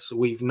ridiculous.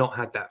 We've not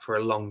had that for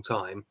a long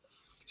time.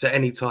 So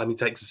anytime he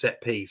takes a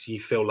set piece, you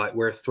feel like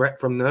we're a threat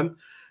from them.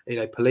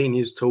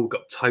 Polina's tall,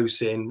 got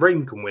Tosin,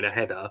 Ream can win a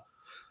header.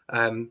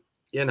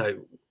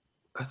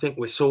 I think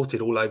we're sorted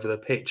all over the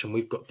pitch, and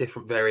we've got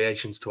different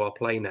variations to our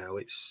play now.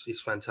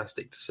 It's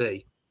fantastic to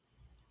see.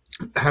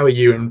 How are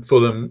you and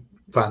Fulham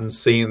fans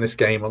seeing this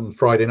game on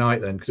Friday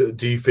night then?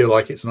 Do you feel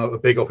like it's not a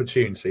big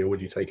opportunity, or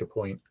would you take a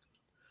point?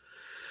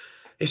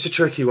 It's a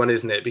tricky one,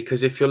 isn't it?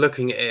 Because if you're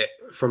looking at it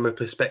from a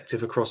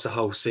perspective across the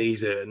whole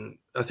season,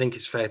 I think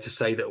it's fair to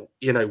say that,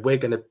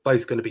 we're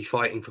both going to be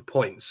fighting for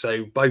points.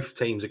 So both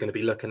teams are going to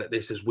be looking at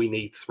this as we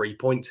need 3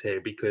 points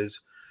here, because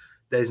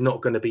there's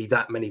not going to be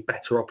that many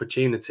better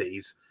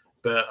opportunities.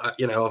 But,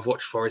 I've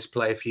watched Forest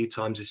play a few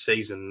times this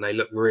season and they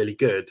look really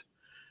good.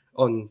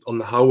 On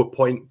the whole, a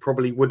point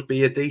probably would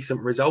be a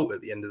decent result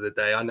at the end of the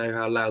day. I know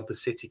how loud the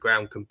City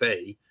ground can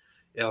be.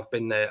 I've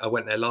been there. I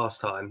went there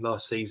last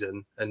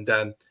season, and,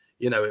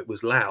 it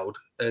was loud.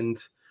 And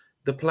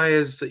the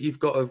players that you've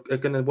got are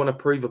going to want to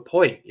prove a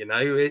point.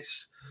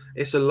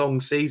 It's a long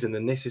season,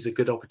 and this is a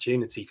good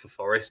opportunity for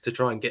Forest to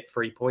try and get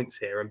 3 points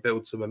here and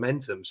build some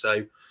momentum.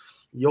 So,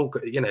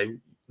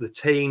 the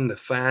team, the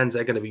fans,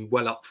 they're going to be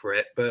well up for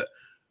it, but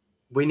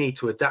we need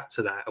to adapt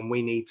to that, and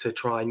we need to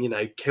try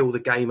and, kill the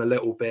game a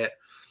little bit,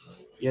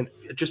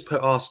 just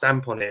put our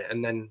stamp on it.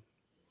 And then,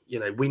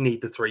 we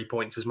need the 3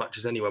 points as much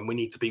as anyone. We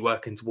need to be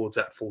working towards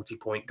that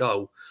 40-point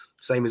goal,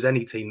 same as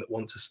any team that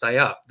wants to stay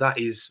up. That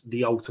is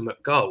the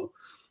ultimate goal.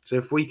 So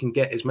if we can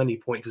get as many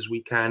points as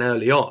we can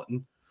early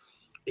on,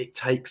 it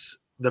takes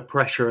the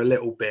pressure a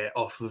little bit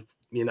off of,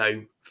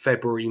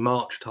 February,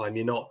 March time.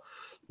 You're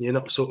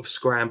not sort of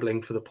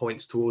scrambling for the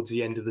points towards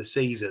the end of the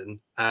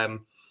season.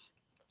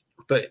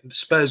 But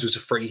Spurs was a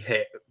free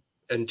hit,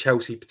 and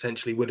Chelsea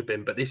potentially would have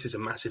been. But this is a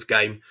massive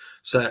game,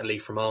 certainly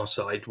from our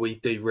side. We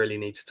do really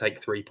need to take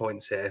 3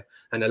 points here.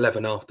 And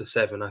 11 after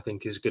 7, I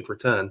think, is a good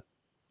return.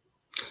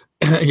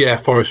 Yeah,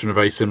 Forest are in a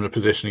very similar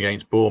position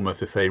against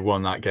Bournemouth. If they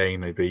won that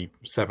game, they'd be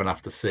 7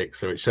 after 6.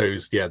 So it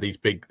shows,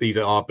 these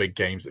are our big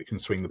games that can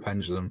swing the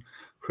pendulum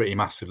pretty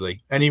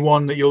massively.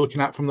 Anyone that you're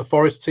looking at from the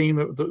Forest team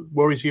that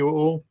worries you at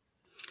all?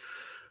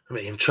 I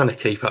mean, I'm trying to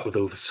keep up with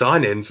all the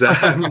signings,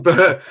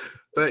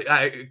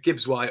 but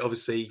Gibbs White,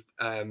 obviously,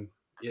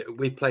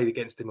 we've played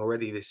against him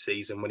already this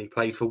season when he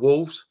played for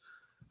Wolves.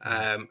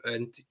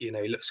 And, he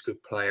looks a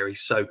good player.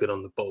 He's so good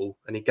on the ball,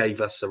 and he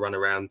gave us a run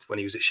around when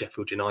he was at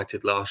Sheffield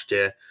United last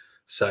year.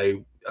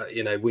 So,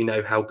 we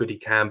know how good he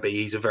can be.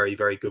 He's a very,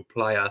 very good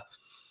player.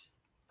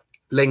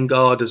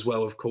 Lingard as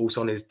well, of course,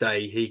 on his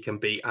day, he can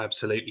be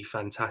absolutely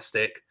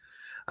fantastic.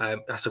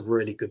 That's a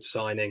really good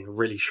signing, a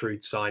really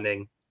shrewd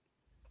signing.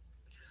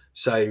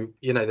 So,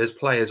 there's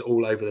players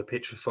all over the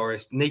pitch for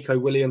Forest. Nico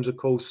Williams, of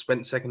course,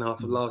 spent second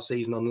half of last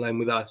season on loan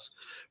with us.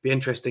 Be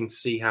interesting to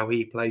see how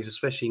he plays,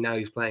 especially now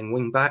he's playing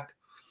wing back.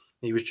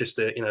 He was just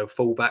a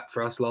full back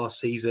for us last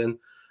season.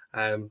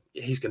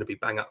 He's going to be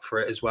bang up for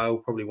it as well.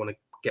 Probably want to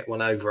get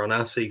one over on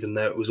us, even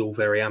though it was all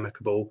very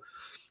amicable.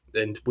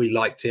 And we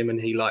liked him and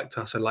he liked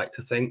us, I like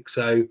to think.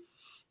 So,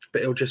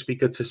 but it'll just be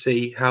good to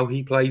see how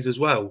he plays as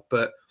well.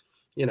 But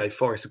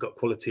Forest have got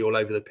quality all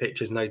over the pitch.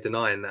 There's no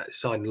denying that.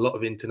 Signed a lot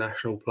of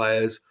international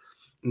players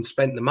and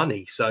spent the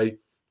money. So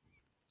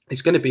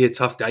it's going to be a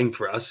tough game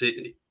for us.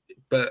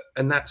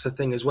 And that's the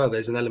thing as well.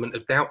 There's an element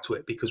of doubt to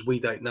it because we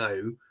don't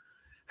know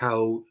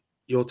how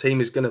your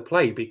team is going to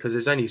play, because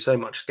there's only so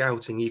much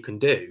scouting you can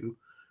do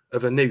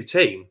of a new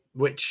team,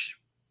 which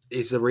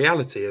is the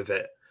reality of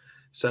it.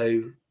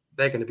 So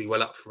they're going to be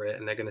well up for it,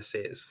 and they're going to see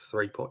it as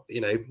 3 points,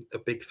 a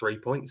big 3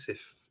 points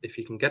if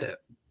you can get it.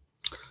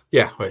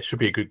 Yeah, well, it should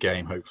be a good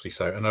game, hopefully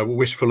so. And I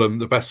wish Fulham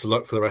the best of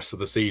luck for the rest of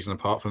the season,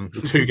 apart from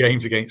the 2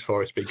 games against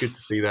Forest. But good to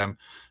see them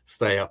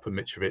stay up and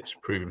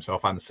Mitrovic prove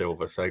himself, and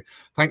Silva. So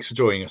thanks for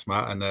joining us,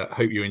 Matt, and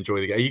hope you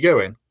enjoy the game. Are you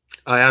going?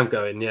 I am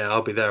going. Yeah,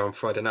 I'll be there on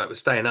Friday night. We're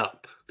staying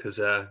up because,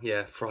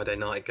 Friday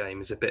night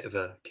game is a bit of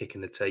a kick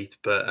in the teeth.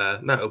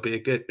 But no, it'll be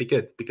good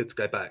to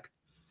go back.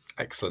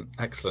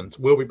 Excellent.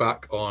 We'll be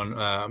back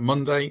on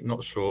Monday.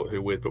 Not sure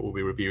who with, but we'll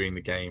be reviewing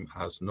the game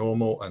as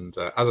normal. And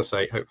as I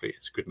say, hopefully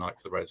it's a good night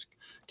for the Reds.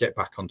 Get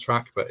back on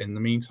track. But in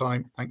the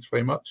meantime, thanks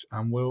very much,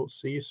 and we'll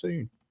see you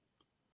soon.